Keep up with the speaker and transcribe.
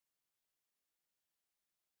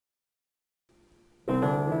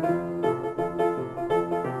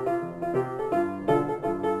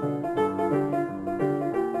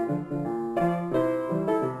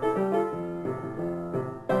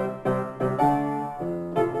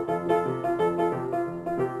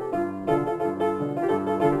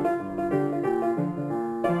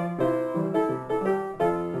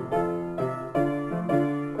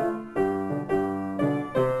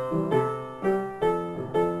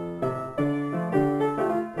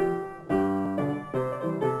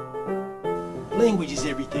Language is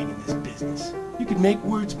everything in this business. You can make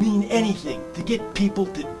words mean anything to get people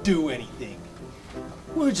to do anything.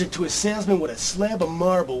 Words are to a salesman what a slab of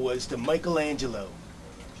marble was to Michelangelo.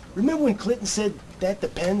 Remember when Clinton said that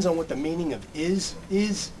depends on what the meaning of is?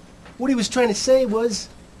 What he was trying to say was,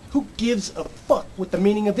 who gives a fuck what the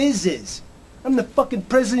meaning of is? I'm the fucking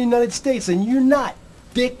president of the United States and you're not,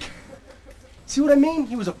 dick. See what I mean?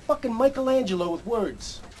 He was a fucking Michelangelo with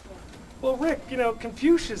words. Well, Rick, you know,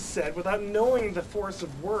 Confucius said, without knowing the force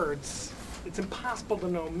of words, it's impossible to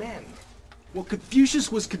know men. Well,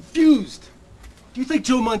 Confucius was confused. Do you think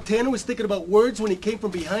Joe Montana was thinking about words when he came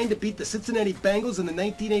from behind to beat the Cincinnati Bengals in the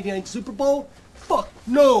 1989 Super Bowl? Fuck,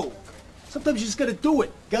 no. Sometimes you just gotta do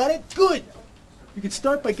it. Got it? Good. You could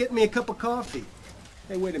start by getting me a cup of coffee.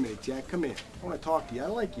 Hey, wait a minute, Jack. Come here. I want to talk to you. I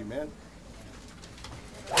like you, man.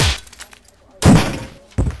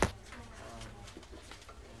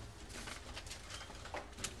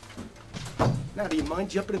 Now, do you mind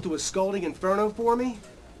jumping into a scalding inferno for me?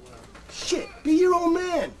 Shit, be your own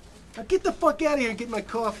man. Now get the fuck out of here and get my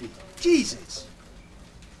coffee. Jesus.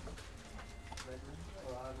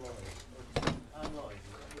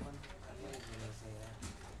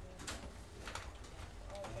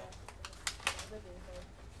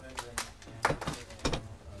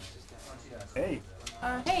 Hey.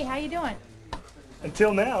 Hey, how you doing?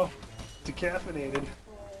 Until now, decaffeinated.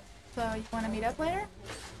 So, you want to meet up later?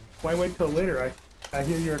 Why wait till later? I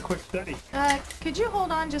hear you're a quick study. Could you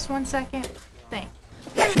hold on just 1 second? Thanks.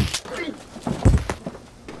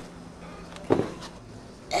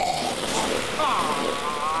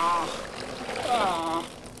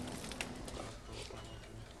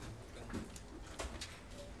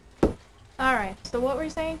 Alright, so what were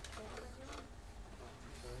you saying?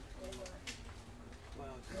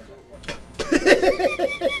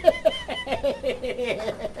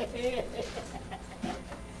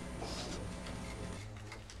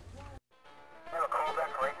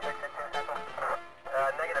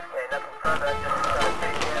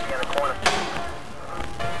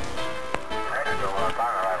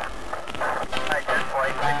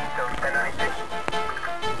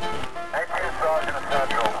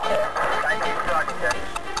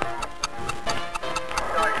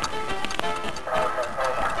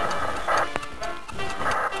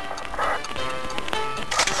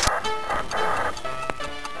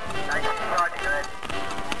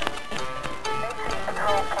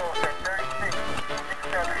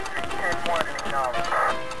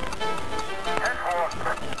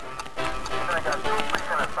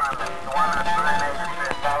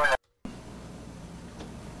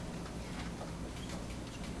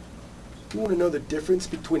 You want to know the difference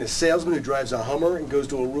between a salesman who drives a Hummer and goes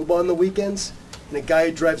to Aruba on the weekends and a guy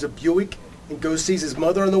who drives a Buick and goes sees his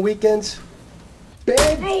mother on the weekends?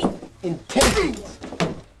 Bad intentions.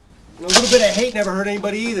 And a little bit of hate never hurt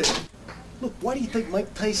anybody either. Look, why do you think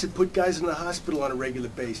Mike Tyson put guys in the hospital on a regular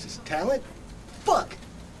basis? Talent? Fuck.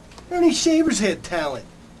 Ernie Shavers had talent.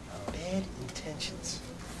 Bad intentions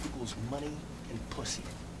equals money and pussy.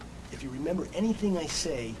 If you remember anything I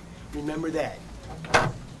say, remember that.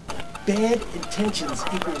 Bad intentions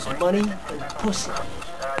equals money and pussy.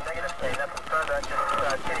 Negative, okay, nothing further,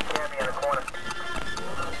 just kitty candy in the corner.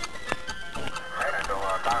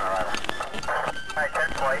 Alright,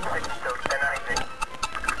 10 flight, 62, 1090.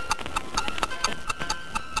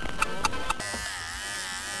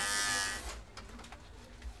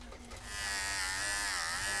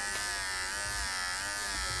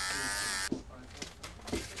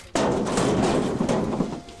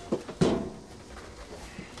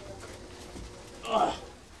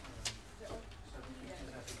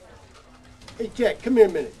 Hey Jack, come here a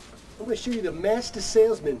minute. I'm going to show you the master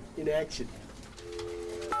salesman in action.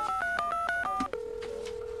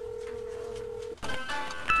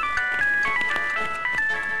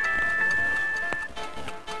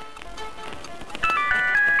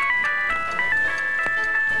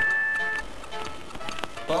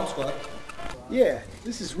 Bomb Squad. Yeah,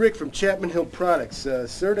 this is Rick from Chapman Hill Products.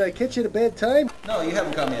 Sir, did I catch you at a bad time? No, you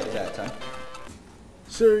haven't come yet at that time.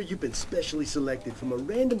 Sir, you've been specially selected from a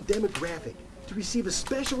random demographic to receive a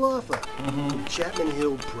special offer from Chapman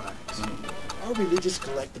Hill Products. Our religious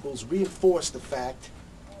collectibles reinforce the fact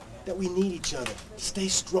that we need each other to stay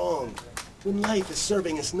strong when life is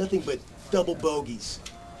serving us nothing but double bogeys.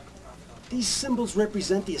 These symbols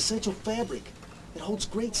represent the essential fabric that holds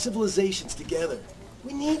great civilizations together.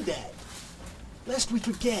 We need that, lest we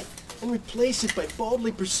forget and replace it by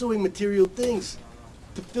boldly pursuing material things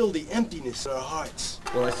to fill the emptiness in our hearts.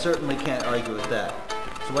 Well, I certainly can't argue with that.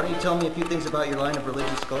 So why don't you tell me a few things about your line of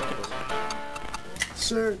religious collectibles?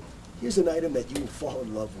 Sir, here's an item that you will fall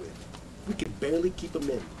in love with. We can barely keep them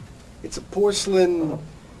in. It's a porcelain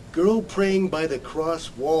girl praying by the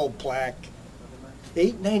cross wall plaque.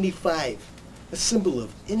 $8.95, a symbol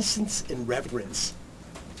of innocence and reverence,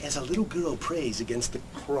 as a little girl prays against the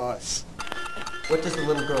cross. What does the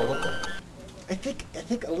little girl look like? I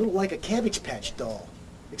think a little like a Cabbage Patch doll,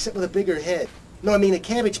 except with a bigger head. No, I mean the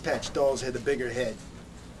Cabbage Patch dolls had the bigger head.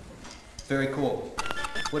 Very cool.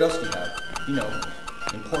 What else do you have? You know,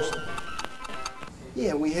 in porcelain.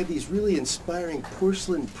 Yeah, we had these really inspiring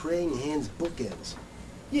porcelain praying hands bookends.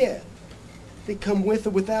 Yeah, they come with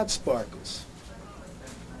or without sparkles.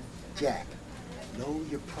 Jack, know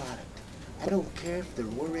your product. I don't care if they're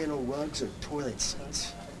Oriental rugs or toilet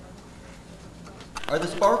seats. Are the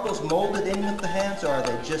sparkles molded in with the hands, or are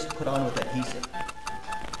they just put on with adhesive?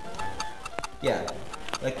 Yeah,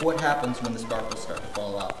 like what happens when the sparkles start to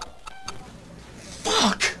fall out?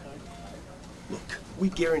 Fuck! Look, we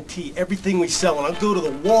guarantee everything we sell, and I'll go to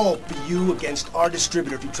the wall for you against our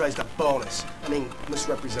distributor if he tries to bone us. I mean,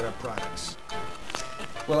 misrepresent our products.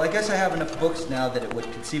 Well, I guess I have enough books now that it would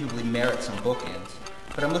conceivably merit some bookends.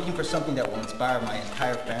 But I'm looking for something that will inspire my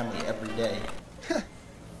entire family every day.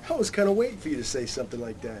 I was kind of waiting for you to say something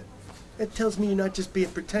like that. That tells me you're not just being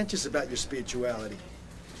pretentious about your spirituality.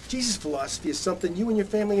 Jesus' philosophy is something you and your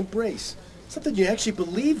family embrace. Something you actually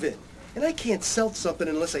believe in. And I can't sell something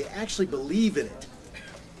unless I actually believe in it.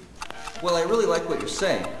 Well, I really like what you're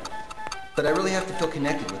saying. But I really have to feel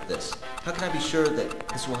connected with this. How can I be sure that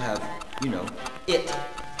this will have, you know, it?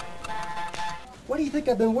 Why do you think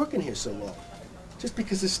I've been working here so long? Just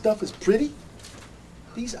because this stuff is pretty?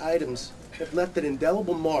 These items have left an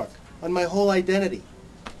indelible mark on my whole identity.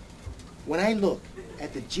 When I look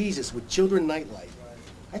at the Jesus with children nightlight,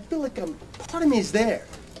 I feel like part of me is there.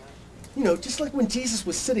 You know, just like when Jesus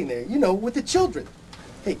was sitting there, you know, with the children.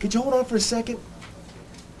 Hey, could you hold on for a second?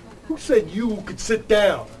 Who said you could sit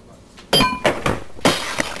down?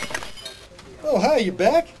 Oh, hi, you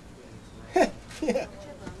back? Yeah.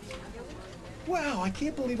 Wow, I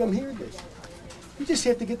can't believe I'm hearing this. We just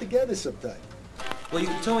have to get together sometime. Well, you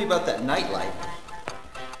can tell me about that nightlight.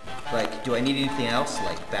 Like, do I need anything else,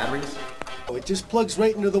 like batteries? Oh, it just plugs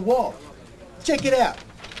right into the wall. Check it out.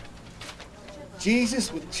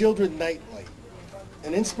 Jesus with children nightlight.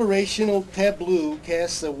 An inspirational tableau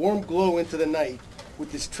casts a warm glow into the night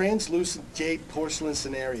with this translucent jade porcelain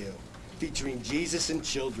scenario featuring Jesus and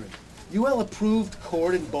children. UL approved,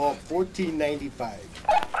 cord and ball, $14.95.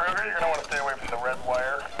 Kruger, you're gonna want to stay away from the red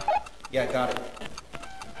wire. Yeah, got it.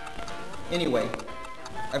 Anyway,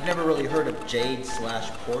 I've never really heard of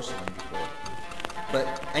jade/porcelain before.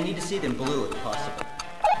 But I need to see it in blue if possible.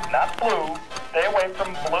 Not blue. Stay away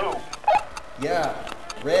from blue. Yeah,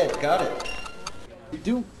 red, got it.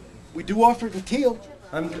 We do offer it in teal.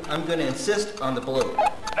 I'm gonna insist on the blue.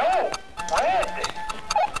 No, red.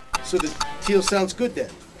 So the teal sounds good then.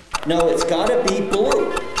 No, it's gotta be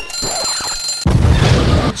blue.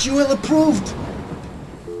 It's UL approved.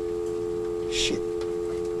 Shit.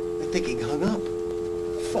 I think he hung up.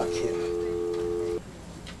 Fuck him.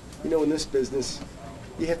 You know, in this business,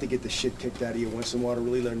 you have to get the shit kicked out of you once in a while to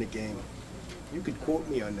really learn the game. You could quote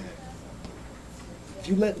me on that. If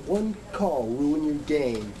you let one call ruin your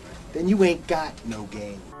game, then you ain't got no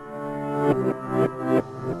game.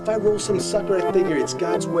 If I roll some sucker, I figure it's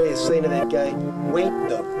God's way of saying to that guy, wake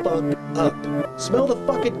the fuck up. Smell the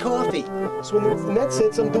fucking coffee. So in that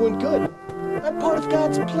sense, I'm doing good. I'm part of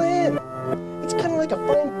God's plan. It's kind of like a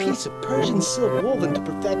fine piece of Persian silk woven to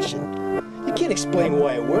perfection. You can't explain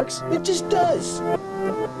why it works. It just does.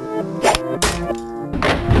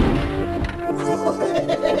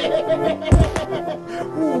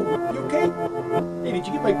 Ooh, you okay? Hey, did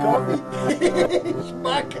you get my coffee?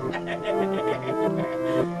 Fuck.